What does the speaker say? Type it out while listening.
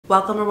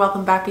Welcome or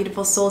welcome back,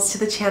 beautiful souls, to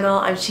the channel.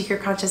 I'm Chic, your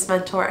conscious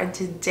mentor, and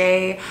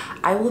today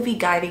I will be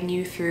guiding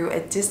you through a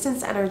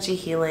distance energy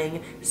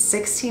healing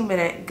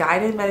 16-minute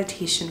guided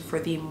meditation for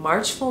the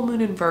March full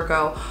moon in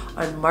Virgo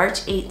on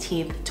March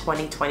 18th,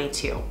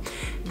 2022.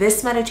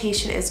 This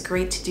meditation is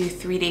great to do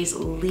 3 days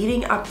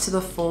leading up to the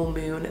full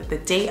moon, the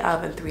day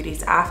of, and 3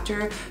 days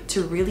after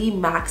to really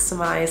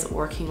maximize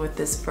working with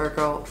this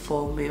Virgo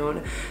full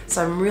moon.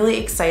 So I'm really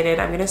excited.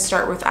 I'm going to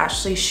start with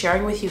actually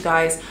sharing with you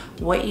guys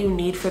what you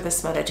need for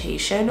this meditation.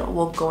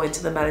 We'll go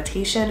into the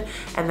meditation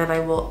and then I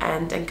will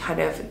end and kind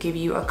of give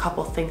you a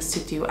couple things to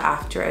do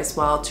after as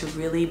well to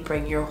really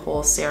bring your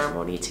whole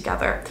ceremony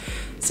together.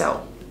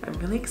 So I'm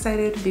really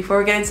excited. Before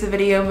we get into the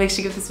video, make sure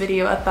you give this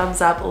video a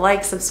thumbs up,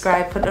 like,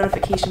 subscribe, put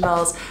notification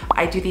bells.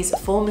 I do these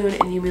full moon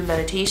and new moon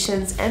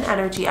meditations and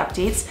energy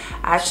updates.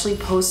 I actually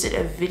posted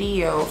a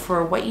video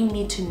for what you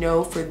need to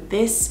know for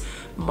this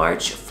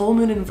March full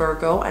moon in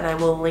Virgo, and I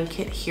will link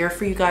it here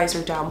for you guys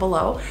or down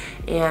below.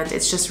 And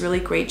it's just really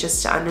great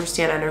just to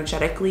understand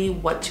energetically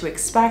what to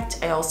expect.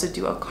 I also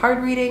do a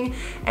card reading,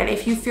 and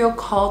if you feel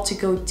called to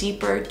go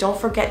deeper, don't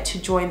forget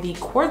to join the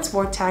Quartz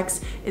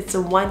Vortex. It's a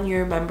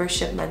 1-year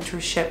membership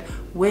mentorship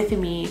with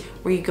me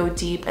where you go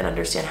deep and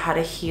understand how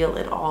to heal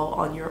it all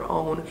on your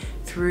own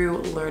through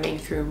learning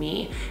through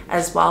me.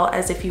 As well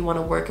as if you want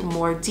to work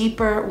more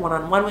deeper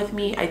one-on-one with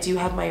me, I do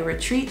have my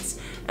retreats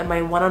and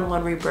my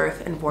one-on-one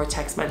rebirth and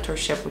vortex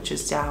mentorship, which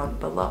is down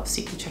below,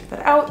 so you can check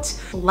that out.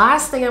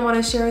 Last thing I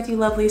want to share with you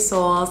lovely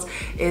souls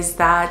is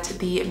that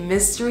the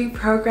mystery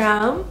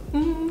program,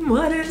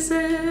 what is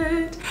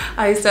it?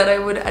 I said I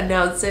would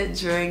announce it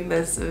during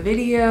this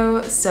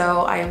video,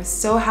 so I am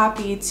so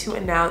happy to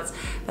announce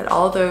that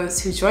all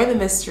those who join the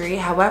mystery,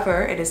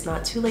 however, it is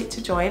not too late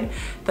to join,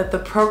 that the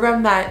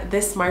program that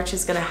this March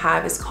is going to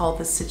have is called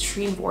the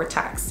Citrine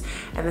Vortex.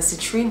 And the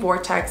Citrine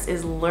Vortex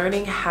is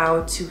learning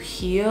how to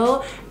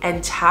heal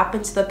and tap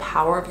into the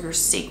power of your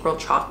sacral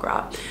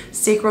chakra.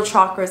 Sacral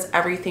chakra is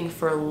everything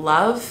for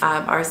love,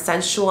 our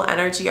sensual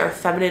energy, our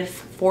feminine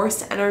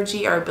force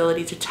energy, our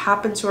ability to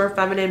tap into our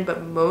feminine,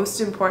 but most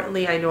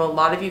importantly, I know a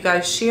lot of you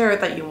guys share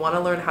that you want to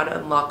learn how to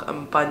unlock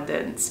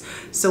abundance.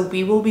 So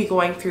we will be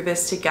going through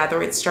this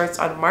together. It starts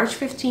on March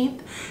 15th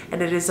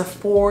and it is a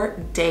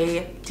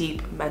 4-day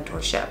deep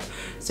mentorship.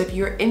 So if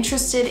you're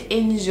interested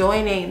in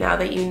joining, now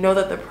that you know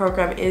that the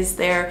program is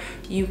there,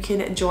 you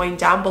can join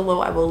down below.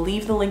 I will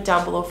leave the link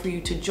down below for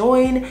you to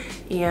join,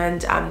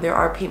 and there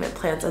are payment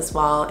plans as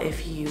well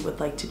if you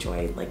would like to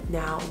join like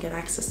now and get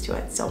access to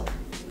it. So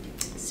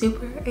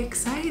super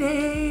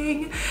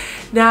exciting.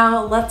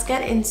 Now let's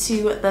get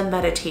into the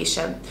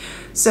meditation.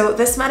 So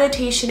this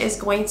meditation is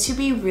going to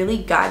be really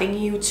guiding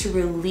you to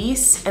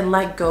release and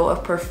let go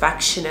of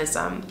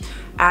perfectionism.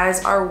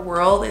 As our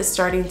world is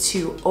starting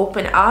to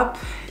open up,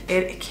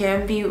 it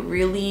can be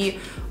really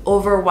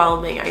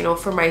overwhelming. I know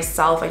for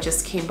myself, I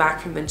just came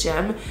back from the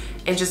gym,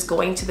 and just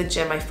going to the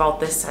gym, I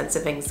felt this sense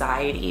of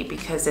anxiety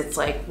because it's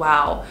like,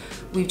 wow,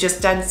 we've just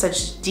done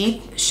such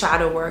deep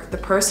shadow work. The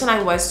person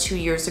I was 2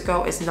 years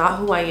ago is not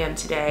who I am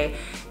today.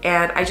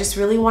 And I just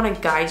really want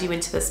to guide you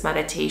into this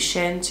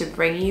meditation to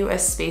bring you a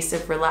space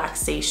of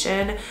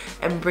relaxation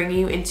and bring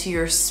you into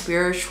your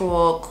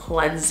spiritual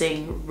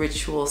cleansing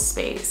ritual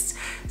space.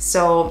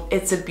 So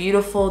it's a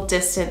beautiful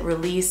distant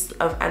release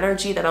of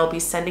energy that I'll be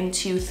sending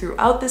to you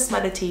throughout this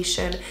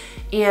meditation.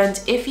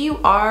 And if you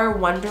are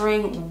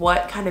wondering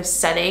what kind of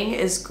setting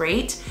is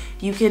great,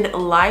 you can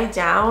lie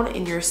down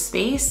in your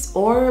space,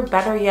 or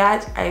better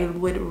yet, I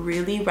would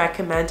really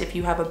recommend, if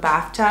you have a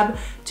bathtub,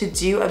 to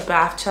do a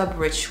bathtub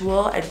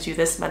ritual and do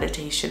this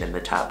meditation in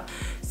the tub.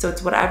 So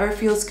it's whatever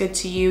feels good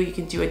to you. You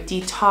can do a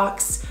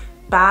detox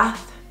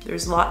bath.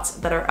 There's lots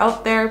that are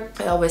out there.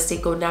 I always say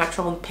go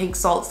natural, and pink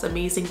salt's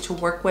amazing to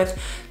work with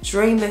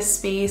during this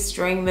space,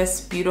 during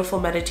this beautiful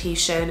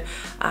meditation.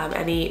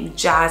 Any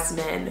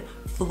jasmine,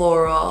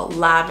 floral,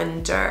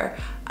 lavender,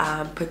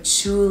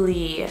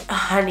 patchouli,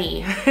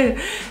 honey,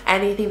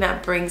 anything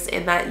that brings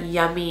in that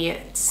yummy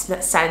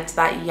scent,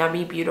 that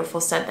yummy, beautiful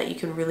scent that you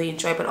can really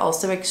enjoy, but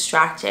also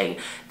extracting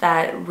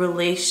that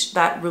release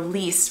of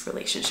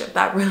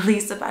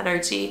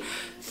energy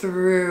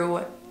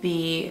through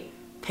the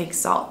pink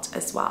salt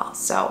as well.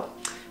 So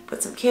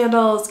put some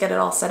candles, get it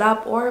all set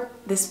up, or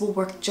this will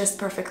work just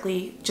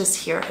perfectly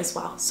just here as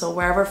well. So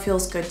wherever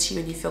feels good to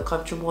you and you feel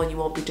comfortable and you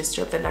won't be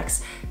disturbed the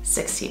next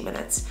 16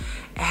 minutes.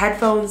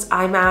 Headphones,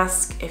 eye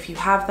mask, if you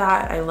have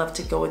that. I love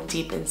to go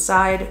deep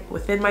inside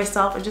within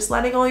myself and just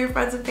letting all your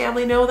friends and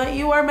family know that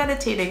you are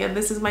meditating and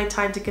this is my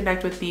time to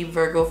connect with the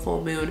Virgo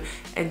full moon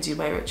and do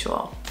my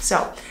ritual.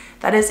 So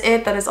that is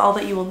it. That is all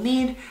that you will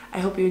need. I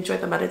hope you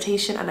enjoyed the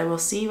meditation, and I will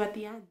see you at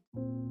the end.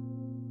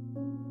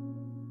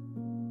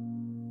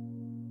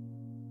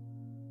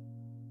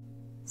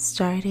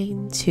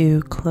 Starting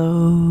to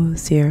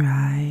close your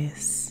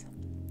eyes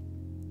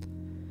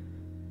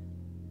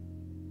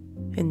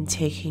and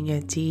taking a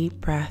deep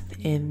breath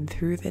in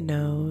through the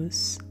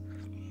nose,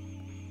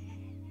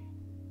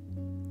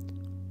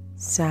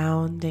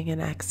 sounding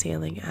and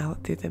exhaling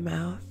out through the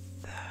mouth.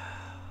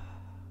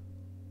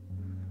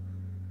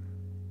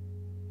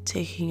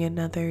 Taking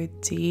another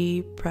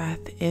deep breath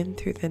in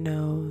through the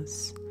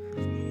nose.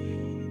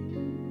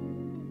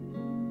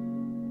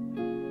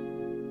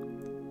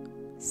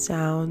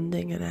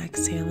 Sounding and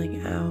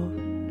exhaling out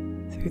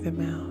through the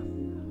mouth.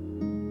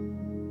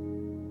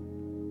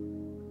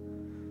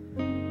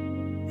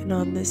 And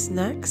on this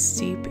next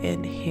deep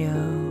inhale,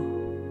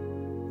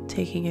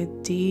 taking a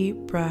deep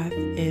breath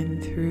in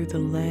through the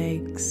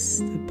legs,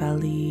 the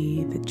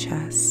belly, the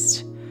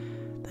chest,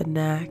 the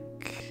neck,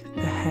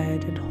 the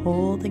head, and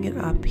holding it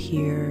up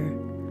here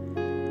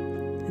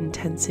and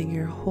tensing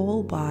your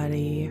whole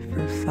body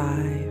for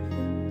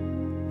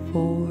 5,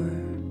 4,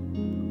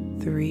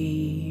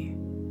 3,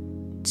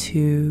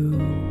 2,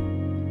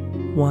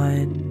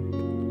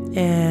 1,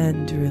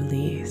 and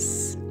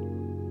release.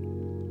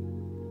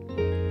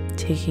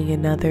 Taking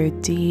another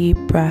deep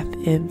breath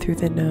in through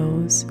the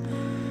nose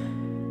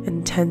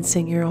and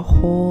tensing your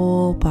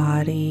whole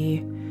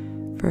body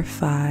for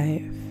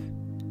 5,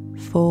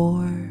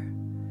 4,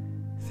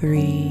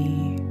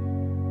 3,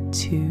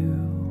 2,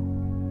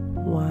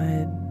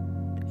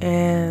 1,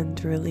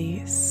 and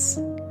release.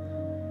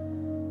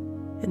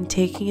 And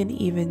taking an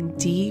even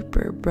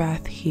deeper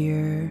breath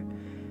here,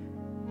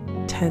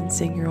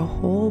 tensing your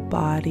whole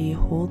body,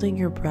 holding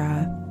your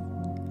breath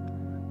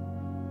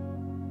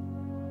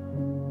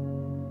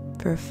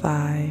for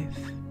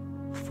 5,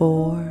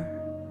 4,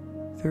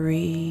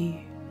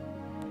 3,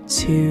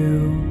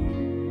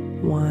 2,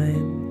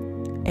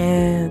 1,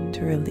 and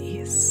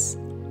release.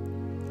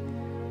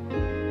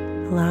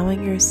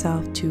 Allowing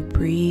yourself to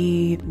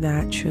breathe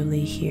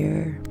naturally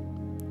here.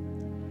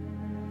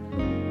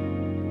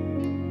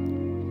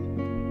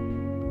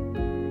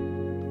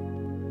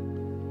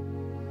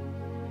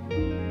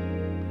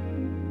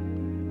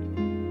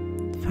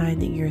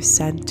 Finding your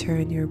center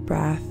in your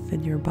breath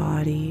and your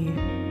body.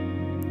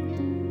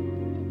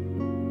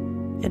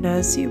 And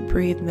as you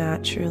breathe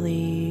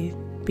naturally,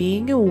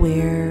 being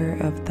aware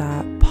of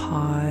that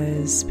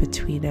pause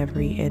between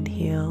every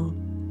inhale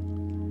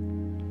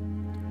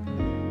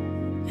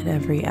and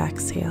every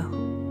exhale.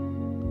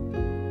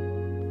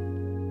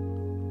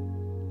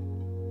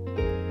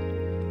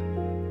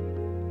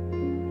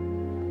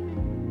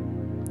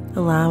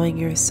 Allowing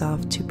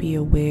yourself to be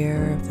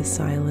aware of the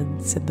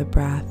silence in the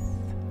breath,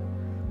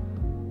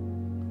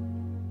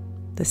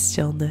 the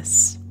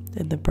stillness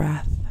in the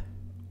breath,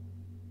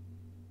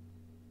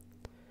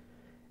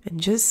 and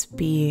just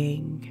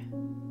being.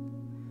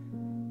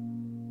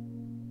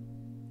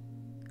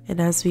 And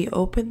as we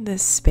open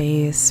this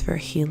space for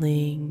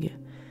healing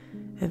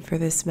and for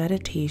this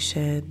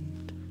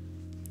meditation,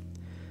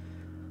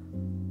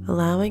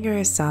 allowing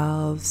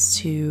ourselves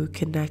to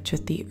connect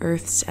with the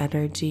earth's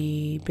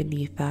energy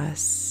beneath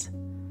us,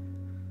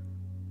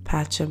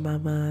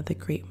 Pachamama, the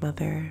Great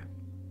Mother.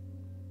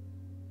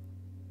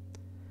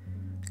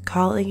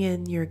 Calling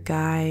in your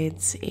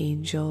guides,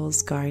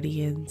 angels,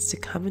 guardians to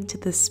come into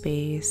the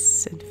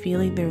space and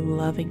feeling their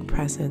loving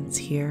presence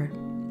here.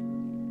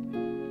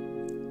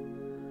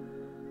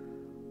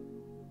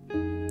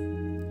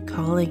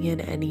 Calling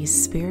in any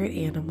spirit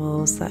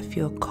animals that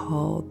feel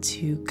called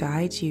to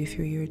guide you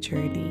through your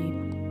journey.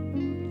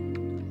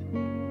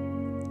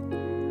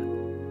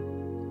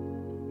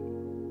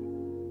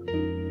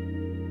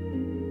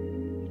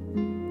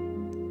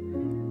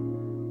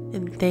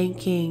 And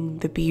thanking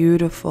the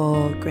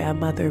beautiful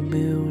grandmother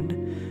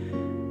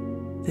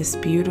moon, this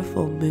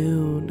beautiful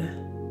moon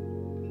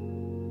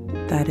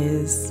that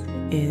is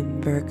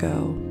in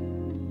Virgo.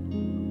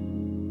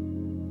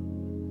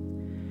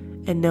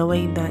 And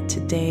knowing that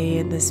today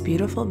in this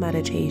beautiful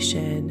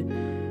meditation,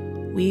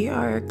 we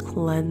are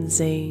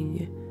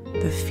cleansing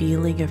the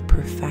feeling of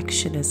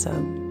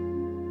perfectionism.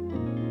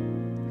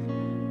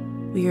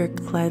 We are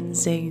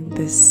cleansing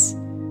this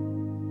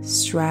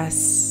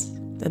stress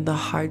and the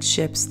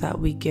hardships that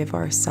we give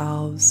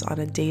ourselves on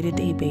a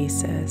day-to-day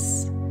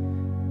basis.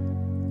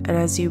 And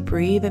as you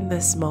breathe in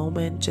this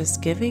moment,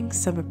 just giving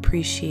some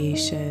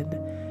appreciation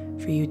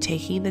for you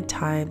taking the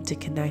time to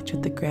connect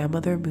with the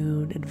grandmother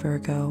moon in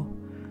Virgo,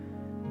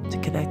 to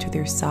connect with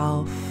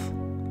yourself,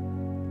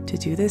 to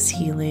do this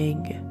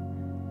healing,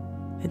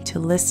 and to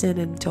listen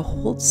and to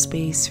hold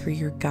space for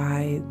your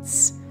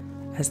guides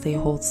as they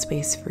hold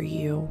space for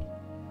you.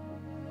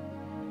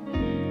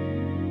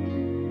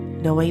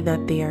 Knowing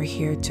that they are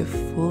here to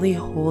fully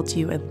hold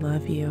you and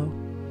love you,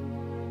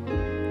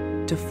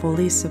 to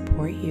fully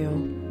support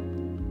you.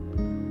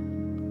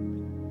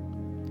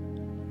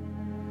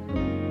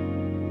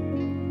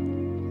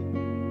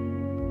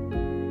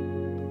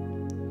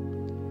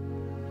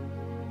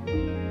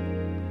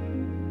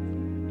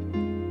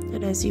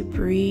 And as you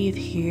breathe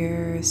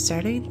here,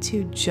 starting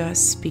to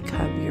just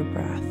become your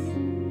breath.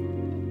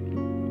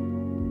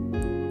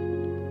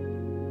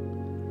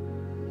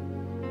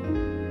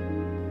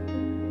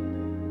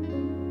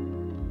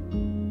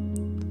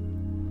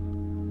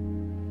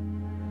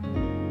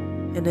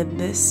 And in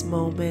this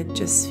moment,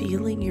 just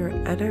feeling your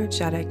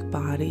energetic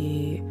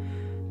body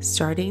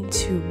starting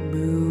to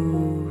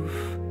move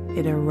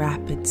in a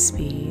rapid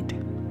speed.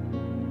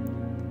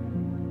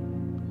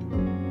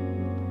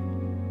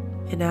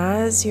 And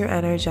as your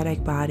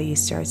energetic body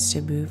starts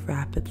to move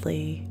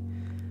rapidly,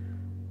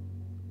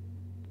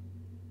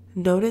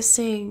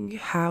 noticing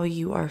how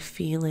you are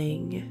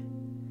feeling,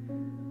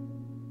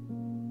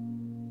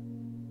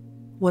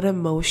 what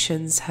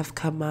emotions have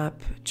come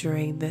up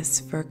during this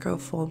Virgo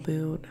full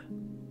moon.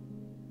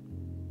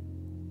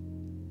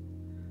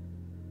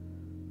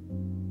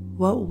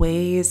 What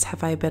ways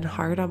have I been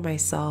hard on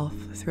myself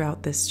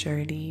throughout this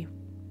journey?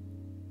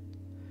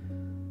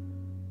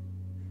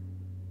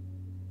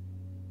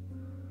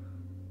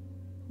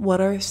 What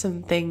are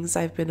some things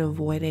I've been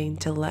avoiding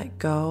to let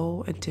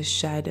go and to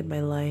shed in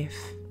my life?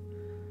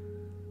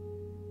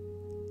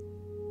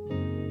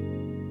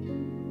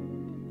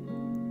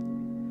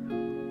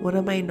 What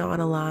am I not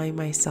allowing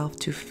myself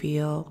to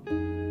feel,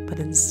 but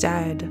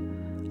instead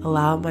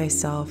allow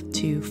myself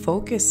to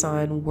focus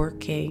on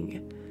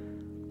working,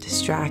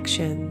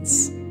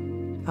 distractions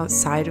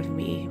outside of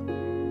me,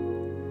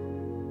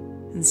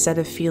 instead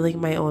of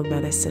feeling my own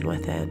medicine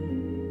within?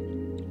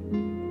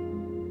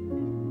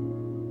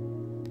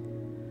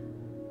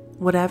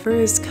 Whatever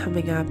is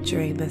coming up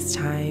during this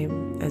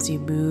time as you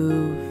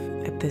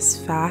move at this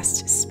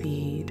fast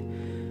speed,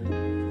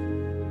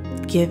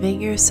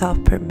 giving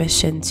yourself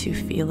permission to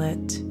feel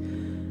it,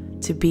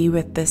 to be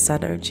with this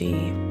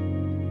energy,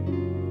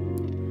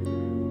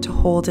 to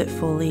hold it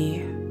fully.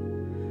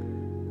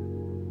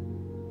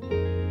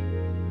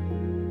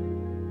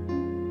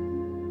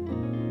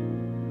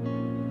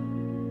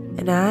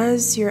 And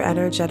as your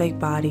energetic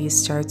body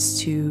starts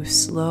to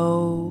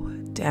slow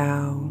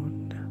down,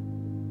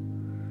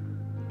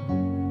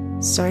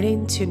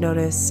 starting to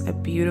notice a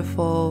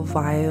beautiful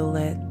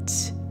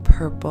violet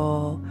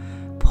purple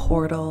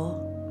portal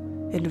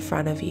in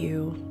front of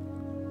you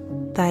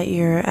that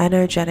your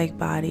energetic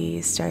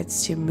body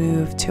starts to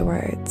move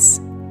towards.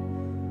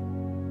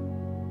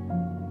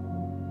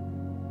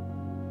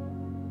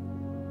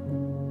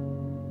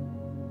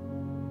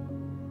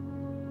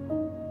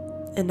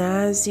 And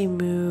as you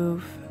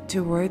move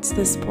towards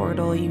this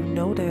portal, you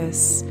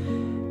notice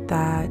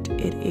that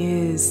it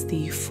is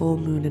the full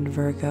moon in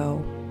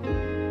Virgo.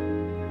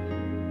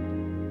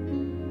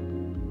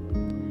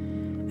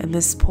 And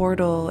this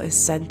portal is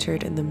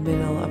centered in the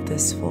middle of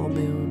this full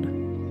moon.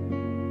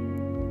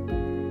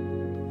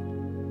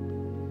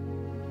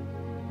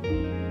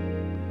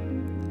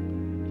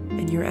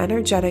 And your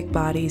energetic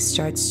body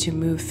starts to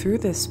move through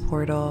this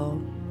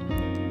portal.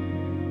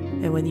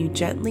 And when you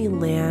gently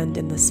land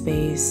in the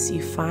space,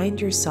 you find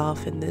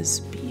yourself in this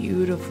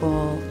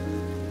beautiful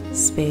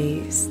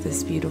space,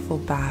 this beautiful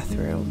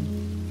bathroom,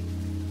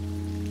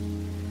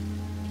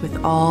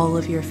 with all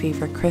of your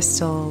favorite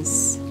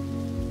crystals,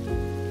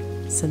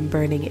 some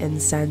burning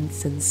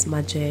incense and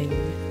smudging,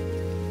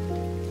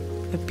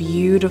 a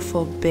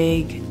beautiful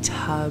big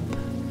tub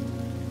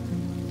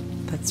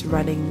that's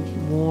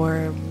running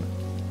warm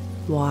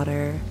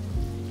water,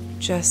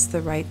 just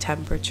the right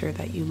temperature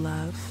that you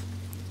love,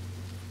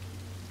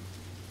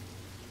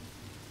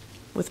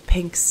 with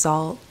pink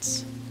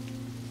salt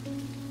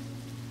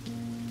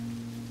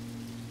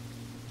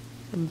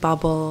and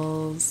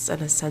bubbles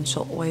and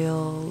essential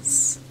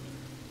oils,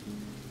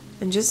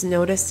 and just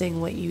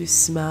noticing what you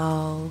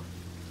smell,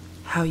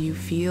 how you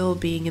feel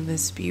being in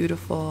this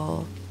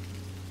beautiful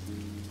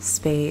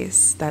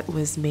space that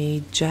was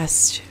made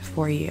just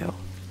for you,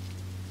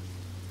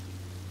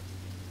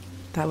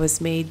 that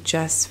was made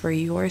just for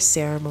your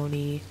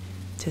ceremony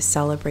to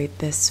celebrate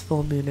this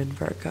full moon in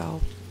Virgo.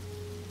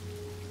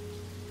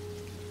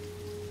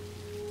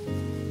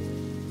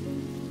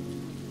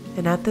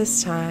 And at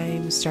this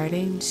time,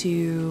 starting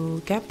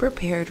to get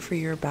prepared for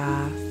your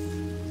bath,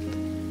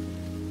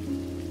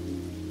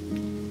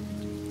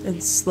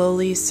 and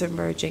slowly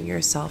submerging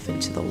yourself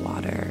into the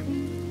water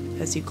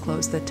as you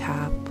close the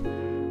tap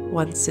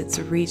once it's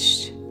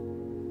reached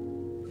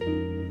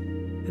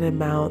an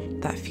amount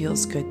that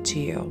feels good to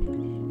you.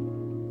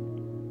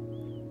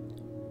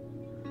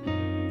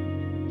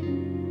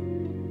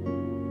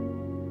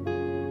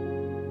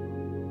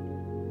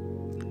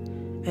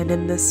 And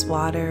in this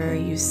water,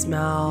 you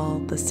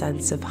smell the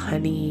scents of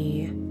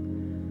honey,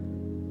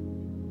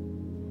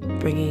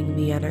 bringing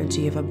the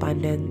energy of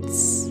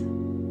abundance,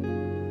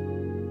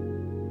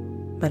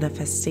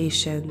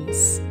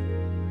 manifestations.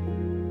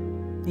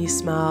 You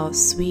smell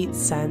sweet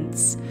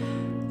scents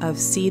of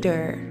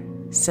cedar,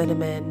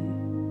 cinnamon,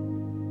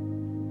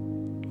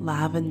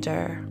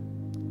 lavender,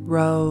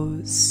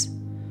 rose,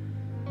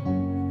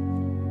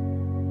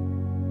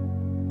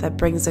 that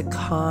brings a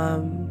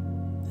calm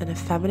and a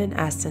feminine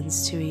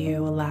essence to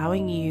you,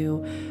 allowing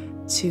you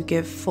to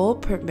give full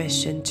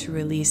permission to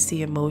release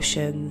the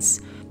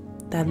emotions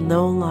that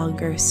no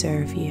longer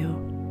serve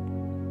you.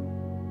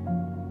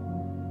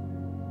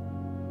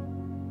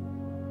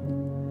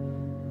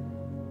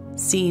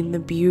 Seeing the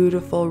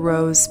beautiful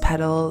rose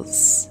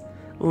petals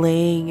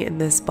laying in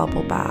this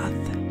bubble bath,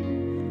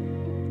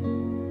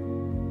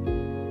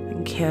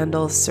 and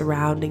candles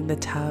surrounding the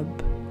tub.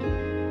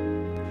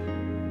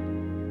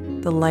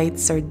 The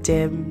lights are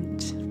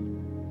dimmed,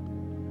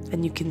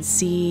 And you can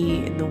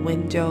see in the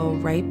window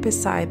right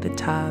beside the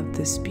tub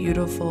this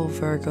beautiful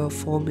Virgo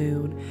full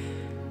moon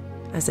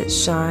as it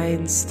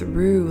shines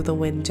through the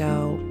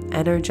window,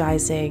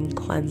 energizing,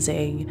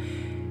 cleansing,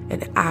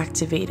 and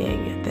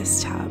activating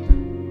this tub.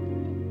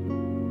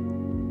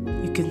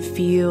 You can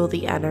feel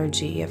the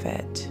energy of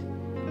it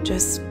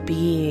just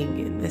being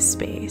in this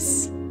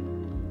space.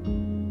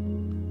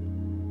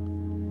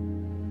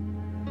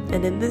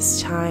 And in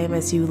this time,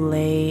 as you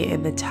lay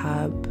in the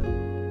tub,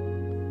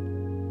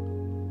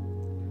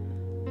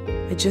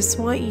 I just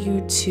want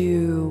you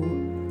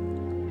to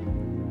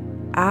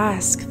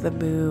ask the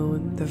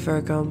moon, the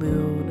Virgo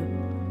moon,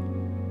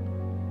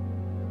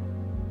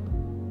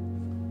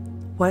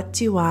 what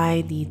do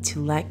I need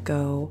to let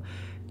go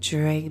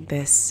during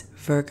this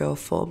Virgo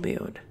full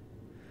moon?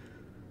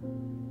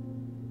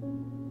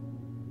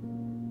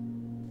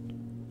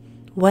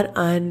 What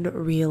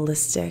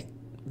unrealistic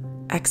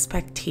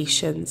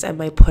expectations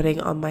am I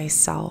putting on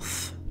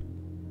myself?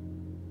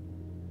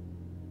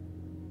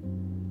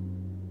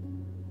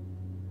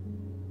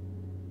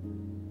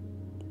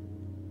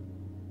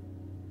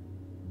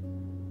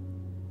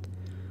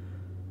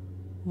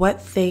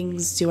 What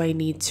things do I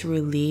need to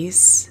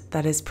release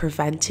that is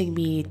preventing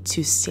me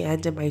to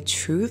stand in my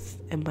truth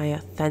and my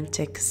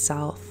authentic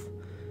self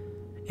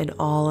and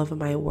all of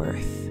my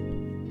worth?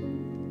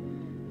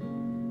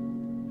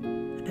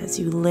 And as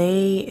you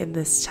lay in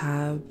this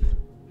tub,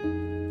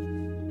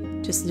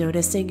 just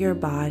noticing your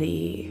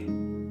body,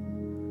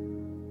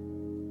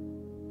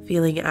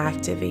 feeling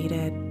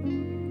activated,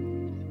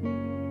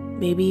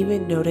 maybe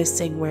even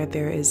noticing where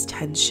there is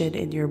tension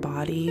in your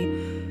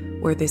body,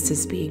 where this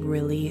is being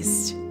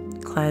released,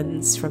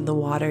 cleansed from the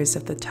waters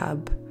of the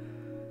tub,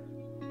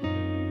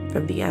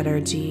 from the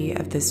energy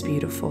of this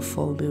beautiful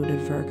full moon in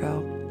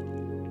Virgo.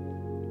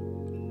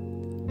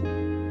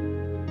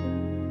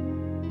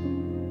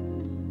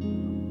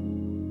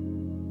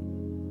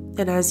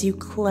 And as you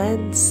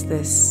cleanse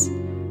this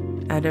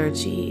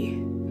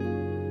energy,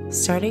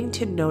 starting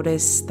to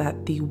notice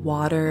that the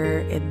water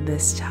in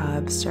this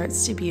tub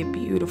starts to be a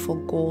beautiful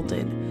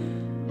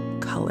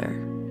golden color.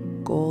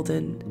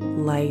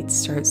 Golden light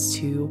starts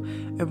to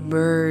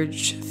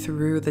emerge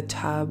through the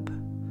tub.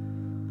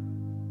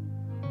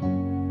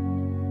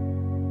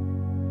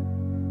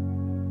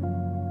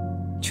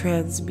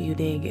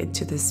 Transmuting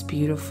into this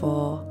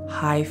beautiful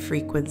high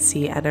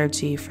frequency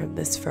energy from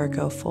this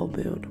Virgo full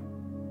moon.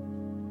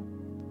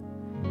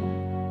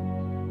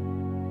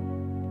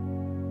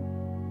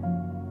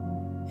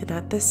 And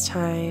at this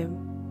time,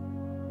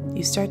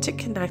 you start to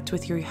connect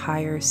with your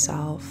higher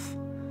self.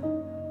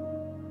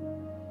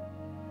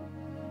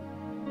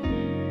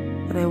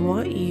 And I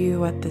want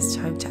you at this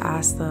time to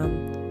ask them,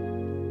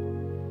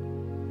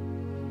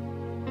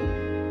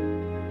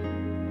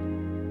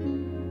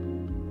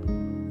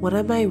 what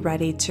am I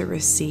ready to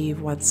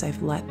receive once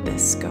I've let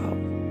this go?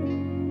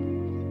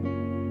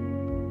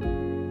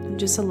 And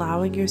just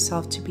allowing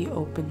yourself to be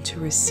open to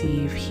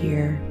receive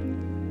here.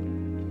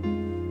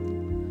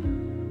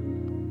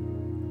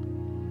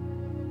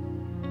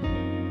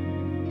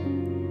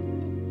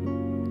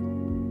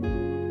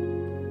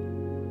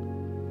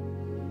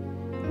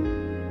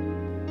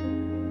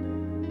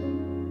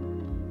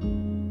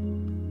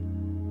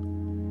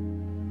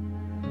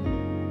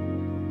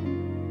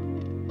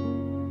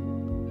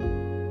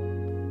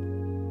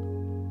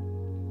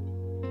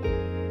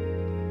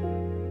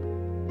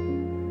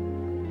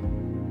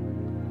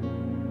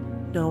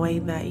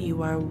 Knowing that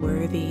you are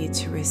worthy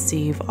to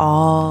receive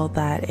all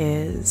that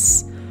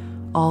is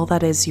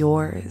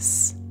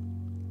yours.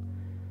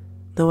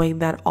 Knowing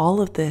that all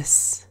of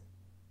this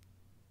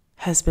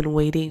has been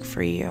waiting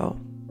for you.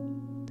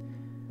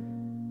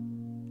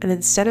 And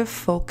instead of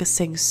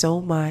focusing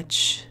so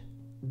much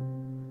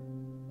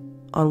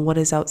on what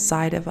is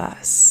outside of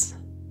us,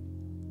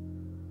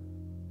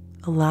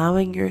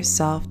 allowing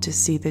yourself to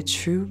see the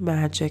true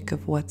magic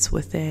of what's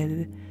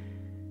within,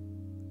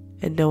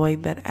 and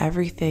knowing that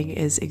everything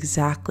is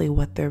exactly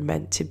what they're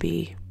meant to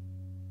be,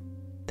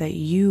 that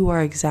you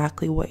are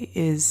exactly what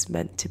is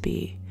meant to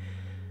be,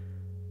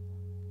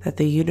 that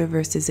the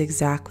universe is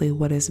exactly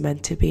what is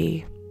meant to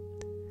be.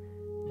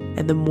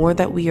 And the more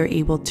that we are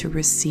able to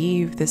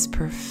receive this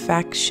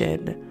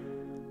perfection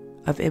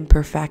of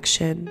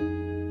imperfection,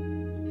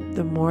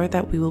 the more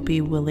that we will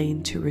be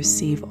willing to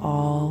receive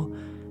all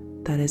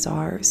that is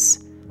ours,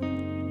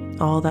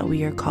 all that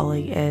we are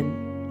calling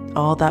in,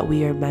 all that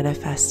we are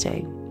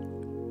manifesting.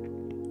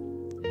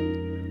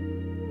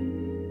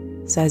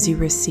 So as you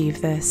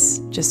receive this,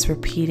 just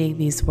repeating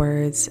these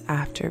words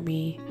after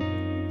me.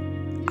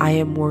 I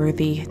am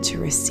worthy to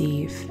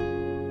receive.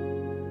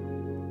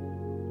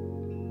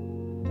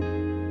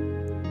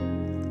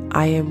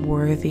 I am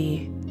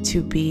worthy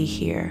to be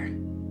here.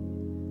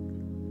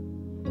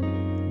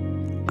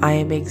 I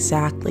am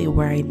exactly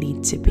where I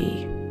need to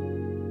be.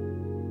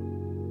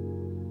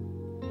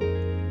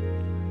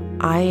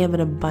 I am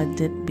an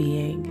abundant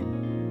being,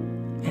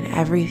 and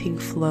everything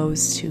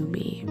flows to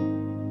me.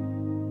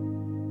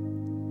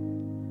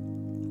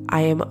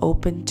 I am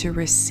open to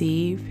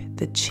receive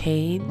the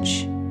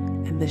change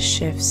and and the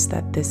shifts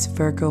that this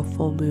Virgo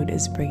full moon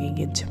is bringing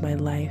into my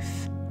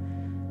life.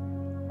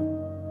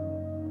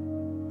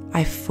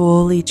 I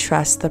fully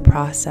trust the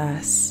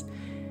process,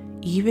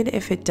 even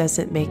if it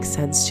doesn't make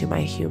sense to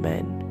my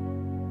human.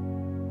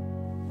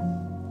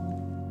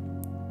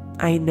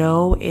 I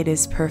know it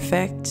is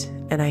perfect,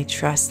 and I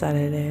trust that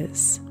it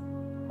is.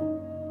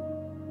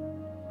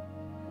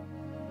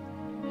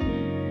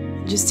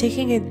 Just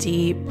taking a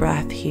deep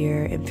breath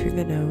here in through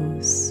the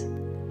nose,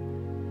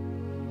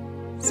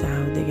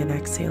 sounding and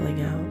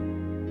exhaling out.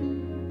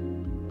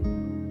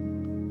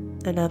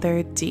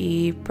 Another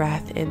deep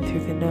breath in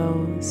through the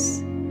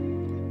nose,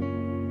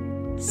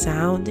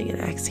 sounding and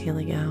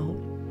exhaling out.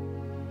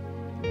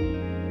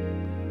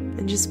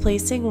 And just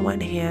placing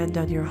one hand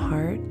on your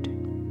heart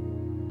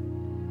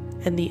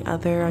and the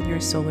other on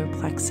your solar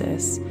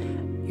plexus,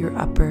 your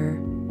upper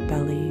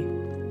belly.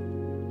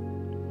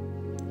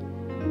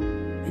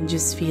 And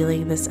just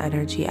feeling this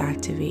energy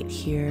activate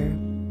here.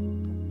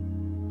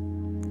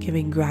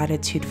 Giving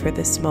gratitude for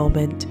this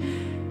moment.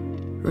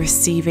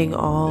 Receiving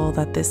all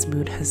that this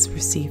moon has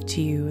received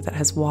to you, that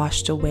has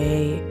washed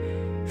away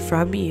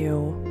from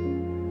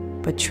you,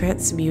 but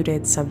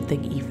transmuted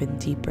something even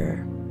deeper,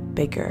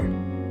 bigger.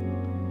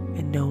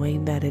 And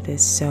knowing that it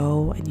is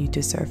so and you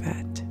deserve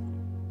it.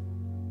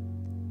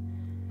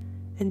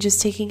 And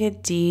just taking a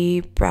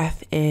deep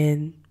breath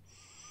in,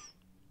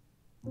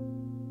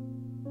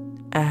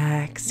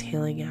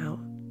 exhaling out.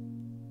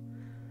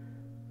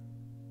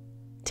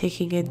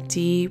 Taking a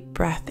deep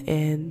breath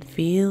in,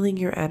 feeling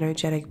your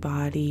energetic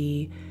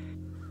body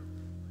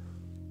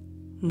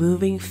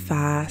moving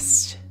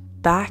fast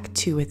back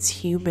to its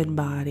human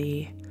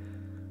body.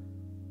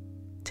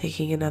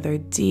 Taking another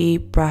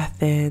deep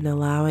breath in,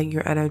 allowing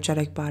your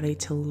energetic body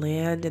to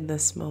land in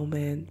this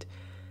moment,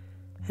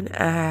 and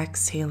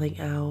exhaling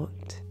out.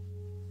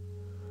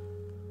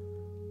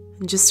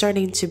 And just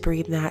starting to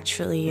breathe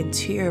naturally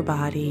into your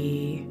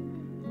body,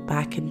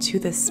 back into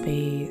the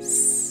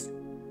space.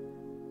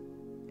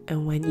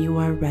 And when you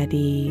are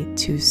ready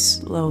to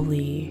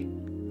slowly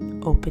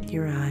open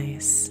your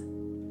eyes.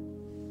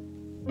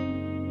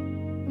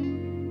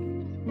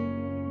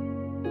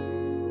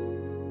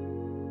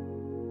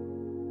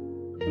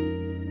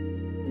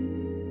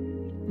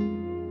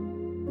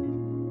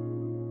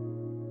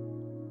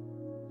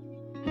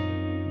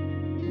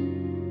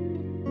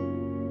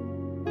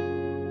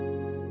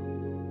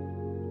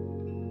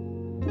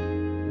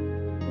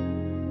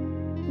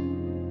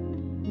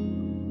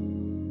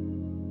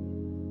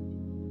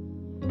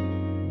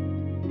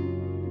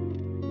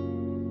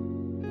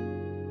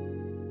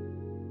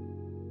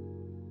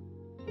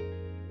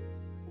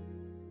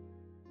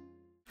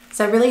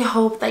 So I really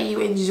hope that you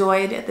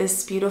enjoyed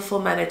this beautiful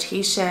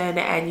meditation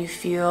and you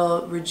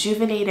feel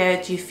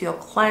rejuvenated, you feel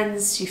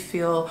cleansed, you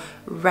feel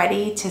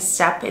ready to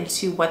step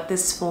into what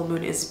this full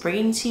moon is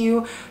bringing to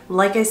you.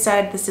 Like I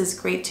said, this is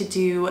great to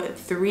do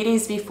 3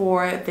 days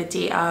before, the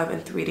day of,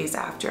 and 3 days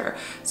after.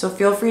 So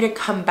feel free to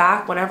come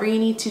back whenever you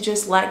need to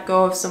just let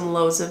go of some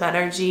lows of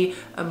energy,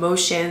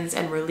 emotions,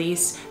 and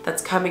release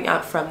that's coming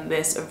up from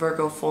this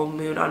Virgo full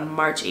moon on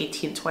March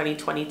 18,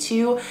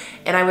 2022.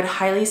 And I would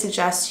highly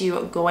suggest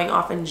you going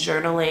off and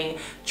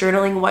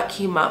journaling what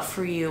came up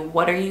for you.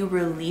 What are you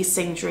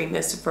releasing during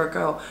this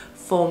Virgo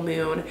full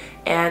moon?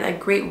 And a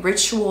great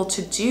ritual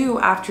to do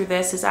after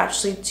this is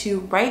actually to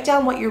write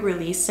down what you're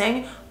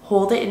releasing,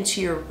 hold it into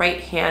your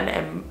right hand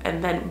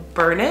and then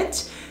burn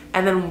it,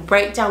 and then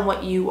write down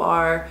what you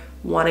are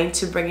wanting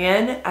to bring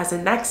in as a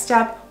next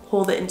step.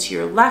 Hold it into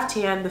your left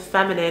hand, the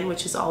feminine,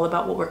 which is all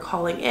about what we're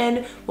calling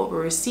in, what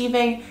we're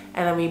receiving,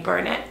 and then we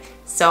burn it.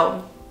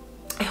 So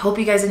I hope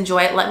you guys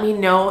enjoy it. Let me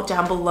know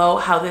down below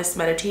how this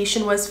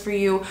meditation was for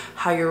you,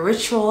 how your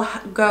ritual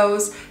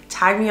goes.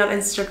 Tag me on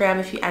Instagram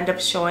if you end up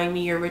showing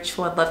me your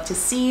ritual. I'd love to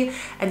see.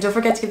 And don't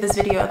forget to give this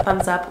video a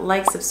thumbs up,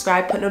 like,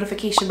 subscribe, put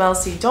notification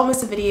bells so you don't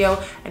miss a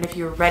video. And if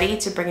you're ready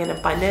to bring in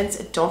abundance,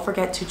 don't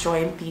forget to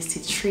join the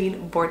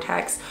Citrine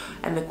Vortex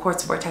and the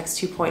Quartz Vortex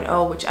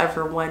 2.0,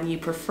 whichever one you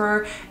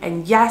prefer.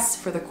 And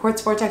yes, for the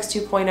Quartz Vortex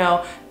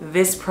 2.0,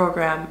 this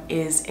program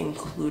is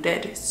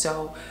included.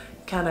 So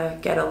kind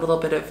of get a little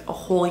bit of a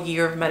whole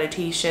year of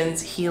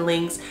meditations,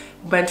 healings,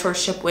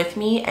 mentorship with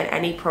me, and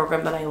any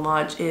program that I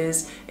launch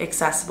is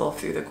accessible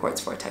through the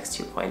Quartz Vortex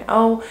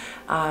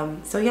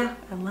 2.0. So yeah,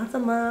 and lots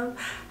of love.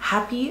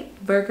 Happy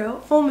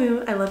Virgo full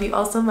moon. I love you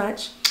all so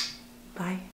much. Bye.